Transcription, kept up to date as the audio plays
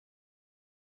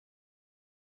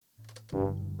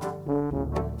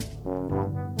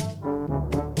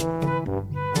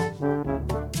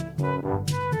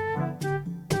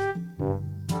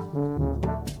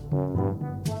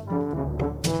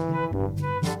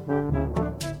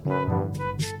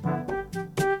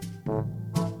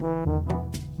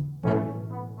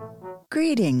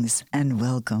Greetings and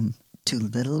welcome to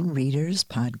Little Readers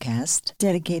Podcast,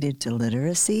 dedicated to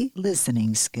literacy,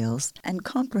 listening skills, and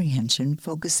comprehension,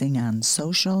 focusing on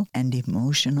social and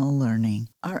emotional learning.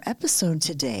 Our episode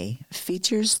today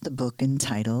features the book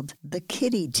entitled The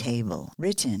Kiddie Table,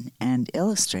 written and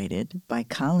illustrated by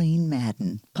Colleen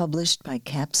Madden, published by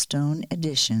Capstone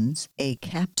Editions, a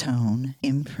Capstone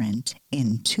imprint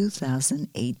in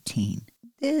 2018.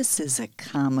 This is a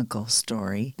comical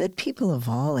story that people of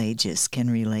all ages can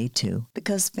relate to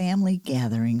because family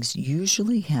gatherings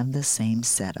usually have the same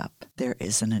setup. There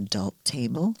is an adult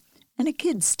table and a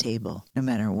kids' table. No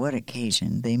matter what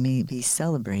occasion they may be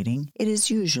celebrating, it is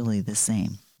usually the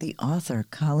same. The author,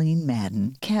 Colleen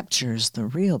Madden, captures the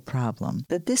real problem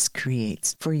that this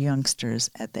creates for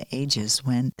youngsters at the ages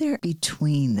when they're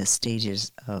between the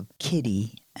stages of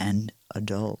kiddie and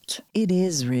adult. It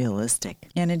is realistic,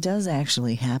 and it does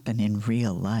actually happen in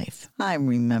real life. I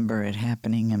remember it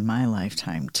happening in my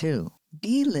lifetime, too.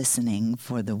 Be listening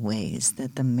for the ways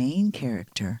that the main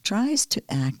character tries to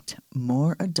act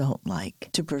more adult-like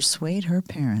to persuade her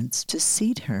parents to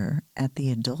seat her at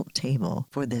the adult table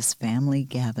for this family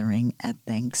gathering at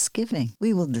Thanksgiving.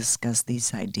 We will discuss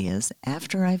these ideas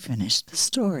after I finish the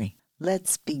story.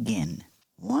 Let's begin.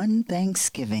 One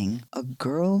Thanksgiving, a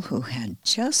girl who had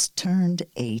just turned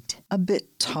 8, a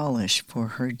bit tallish for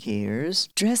her years,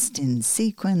 dressed in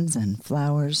sequins and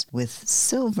flowers with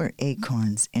silver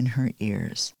acorns in her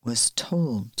ears, was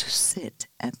told to sit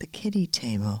at the kiddie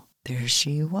table. There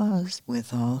she was,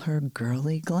 with all her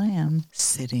girly glam,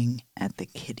 sitting at the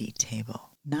kiddie table.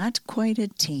 Not quite a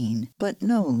teen, but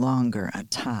no longer a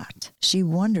tot. She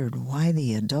wondered why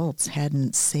the adults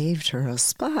hadn't saved her a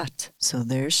spot. So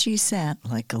there she sat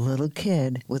like a little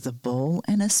kid with a bowl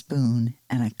and a spoon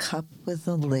and a cup with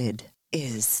a lid.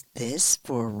 "Is this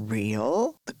for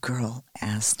real?" the girl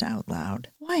asked out loud.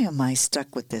 "Why am I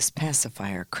stuck with this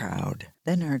pacifier crowd?"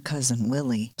 Then her cousin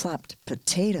Willie plopped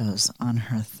potatoes on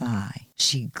her thigh.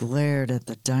 She glared at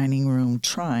the dining room,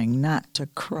 trying not to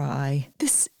cry.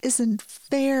 "This isn't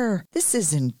fair. This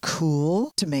isn't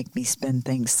cool, to make me spend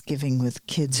Thanksgiving with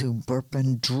kids who burp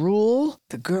and drool."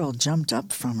 The girl jumped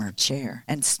up from her chair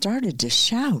and started to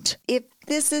shout. "If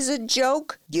this is a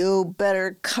joke, you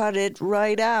better cut it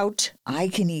right out. I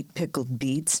can eat pickled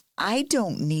beets. I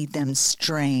don't need them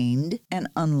strained. And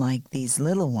unlike these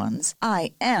little ones,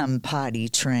 I am potty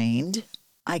trained.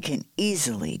 I can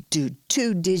easily do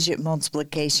 2-digit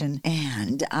multiplication,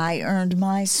 and I earned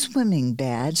my swimming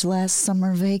badge last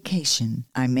summer vacation.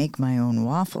 I make my own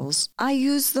waffles. I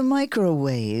use the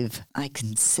microwave. I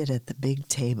can sit at the big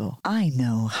table. I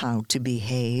know how to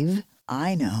behave.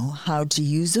 I know how to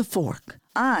use a fork.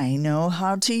 I know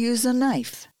how to use a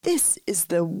knife. This is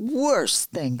the worst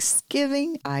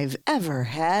Thanksgiving I've ever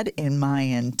had in my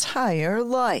entire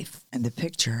life." And the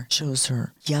picture shows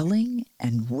her yelling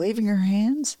and waving her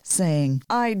hands, saying,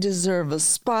 "I deserve a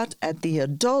spot at the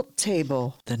adult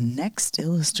table." The next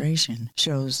illustration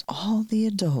shows all the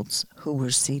adults who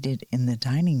were seated in the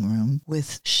dining room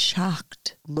with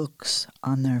shocked looks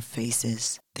on their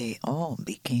faces. They all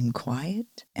became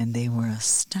quiet, and they were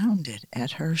astounded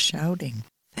at her shouting.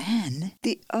 Then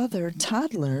the other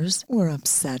toddlers were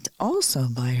upset also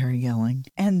by her yelling,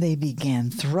 and they began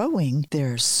throwing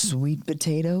their sweet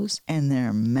potatoes and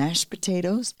their mashed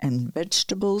potatoes and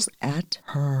vegetables at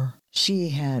her. She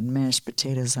had mashed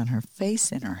potatoes on her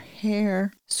face and her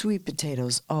hair, sweet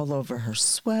potatoes all over her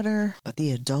sweater, but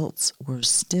the adults were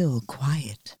still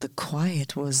quiet. The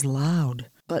quiet was loud.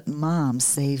 But Mom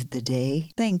saved the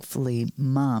day. Thankfully,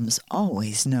 moms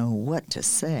always know what to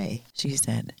say. She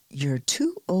said, "You're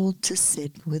too old to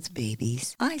sit with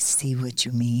babies. I see what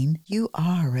you mean. You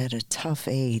are at a tough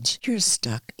age. You're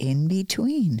stuck in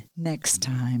between. Next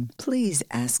time, please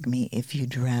ask me if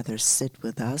you'd rather sit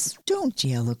with us. Don't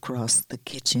yell across the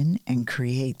kitchen and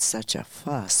create such a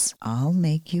fuss. I'll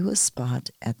make you a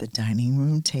spot at the dining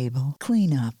room table.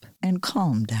 Clean up and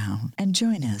calm down and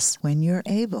join us when you're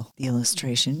able." The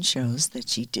illustration shows that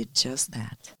she did just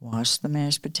that. Washed the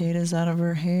mashed potatoes out of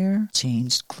her hair,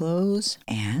 changed clothes,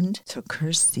 and took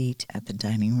her seat at the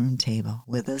dining room table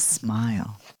with a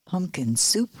smile. Pumpkin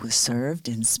soup was served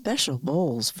in special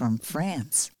bowls from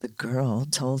France. The girl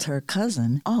told her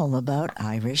cousin all about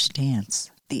Irish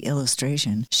dance. The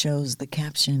illustration shows the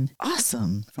caption,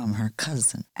 "Awesome," from her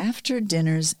cousin. After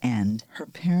dinner's end, her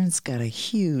parents got a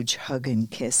huge hug and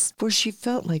kiss, for she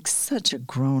felt like such a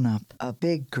grown-up, a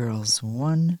big girl's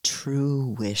one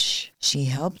true wish. She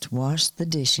helped wash the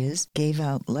dishes, gave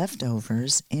out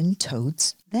leftovers in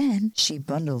totes, then she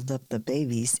bundled up the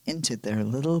babies into their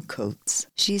little coats.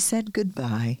 She said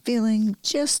goodbye, feeling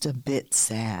just a bit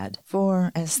sad,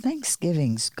 for as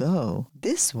Thanksgivings go,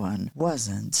 this one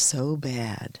wasn't so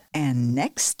bad. And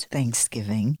next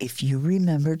Thanksgiving, if you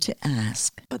remember to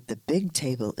ask, but the big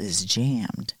table is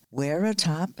jammed, wear a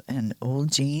top and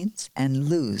old jeans and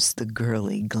lose the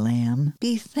girly glam.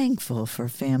 Be thankful for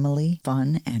family,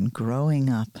 fun, and growing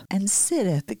up, and sit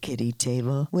at the kiddie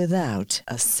table without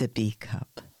a sippy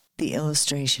cup. The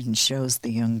illustration shows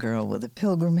the young girl with a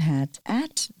pilgrim hat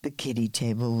at the kiddie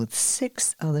table with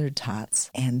 6 other tots,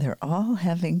 and they're all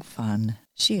having fun.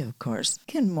 She, of course,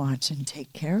 can watch and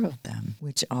take care of them,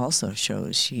 which also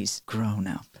shows she's grown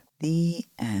up. The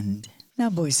end. Now,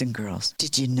 boys and girls,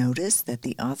 did you notice that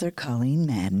the author Colleen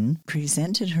Madden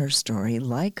presented her story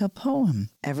like a poem?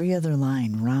 Every other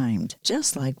line rhymed,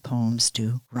 just like poems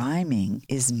do. Rhyming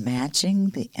is matching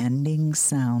the ending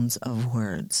sounds of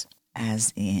words,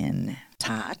 as in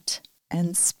tot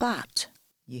and spot.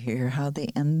 You hear how they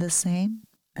end the same?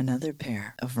 Another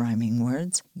pair of rhyming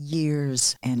words,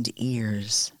 years and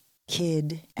ears,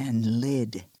 kid and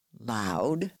lid,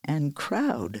 loud and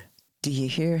crowd. Do you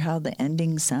hear how the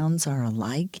ending sounds are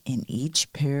alike in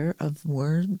each pair of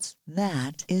words?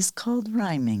 That is called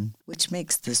rhyming, which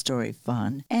makes the story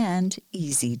fun and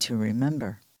easy to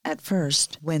remember. At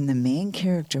first, when the main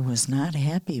character was not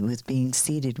happy with being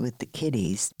seated with the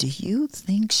kiddies, do you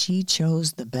think she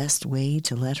chose the best way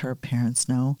to let her parents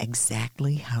know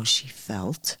exactly how she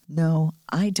felt? No,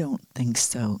 I don't think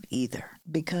so either,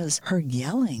 because her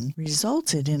yelling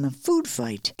resulted in a food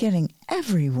fight, getting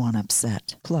everyone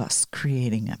upset, plus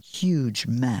creating a huge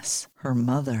mess. Her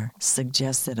mother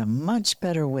suggested a much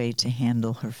better way to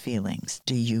handle her feelings.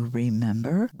 Do you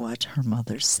remember what her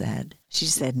mother said? She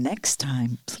said, "Next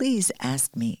time, please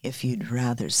ask me if you'd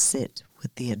rather sit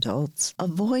with the adults.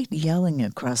 Avoid yelling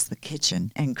across the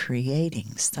kitchen and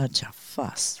creating such a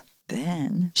fuss."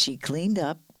 Then she cleaned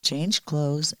up, changed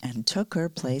clothes, and took her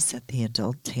place at the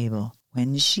adult table.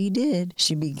 When she did,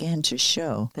 she began to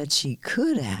show that she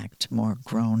could act more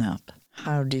grown up.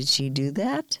 How did she do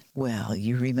that? Well,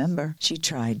 you remember, she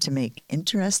tried to make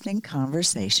interesting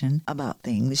conversation about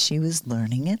things she was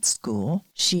learning at school.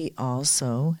 She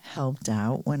also helped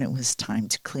out when it was time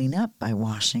to clean up by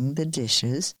washing the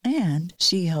dishes, and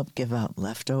she helped give out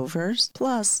leftovers.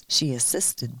 Plus, she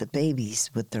assisted the babies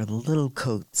with their little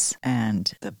coats. And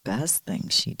the best thing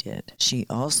she did, she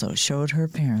also showed her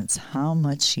parents how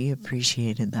much she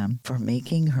appreciated them for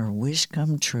making her wish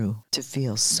come true, to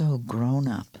feel so grown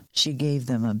up. She gave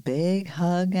them a big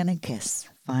hug and a kiss.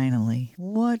 Finally,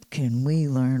 what can we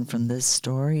learn from this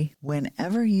story?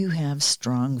 Whenever you have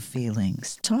strong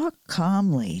feelings, talk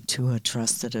calmly to a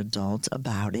trusted adult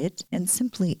about it and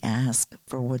simply ask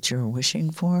for what you're wishing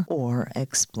for or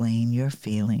explain your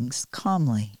feelings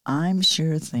calmly. I'm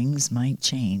sure things might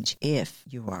change if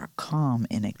you are calm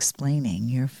in explaining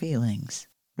your feelings.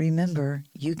 Remember,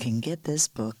 you can get this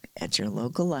book at your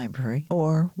local library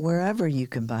or wherever you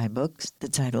can buy books. The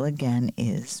title again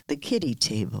is The Kiddie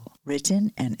Table,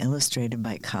 written and illustrated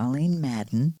by Colleen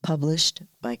Madden, published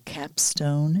by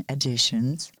Capstone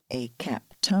Editions, a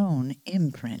Capstone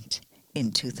imprint,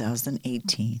 in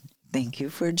 2018. Thank you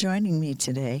for joining me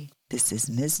today. This is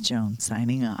Miss Joan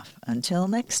signing off. Until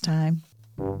next time.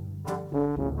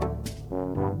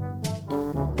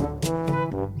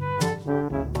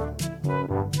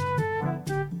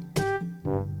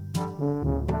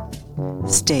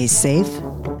 Stay safe,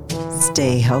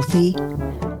 stay healthy,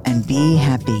 and be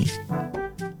happy.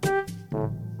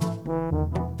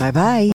 Bye-bye.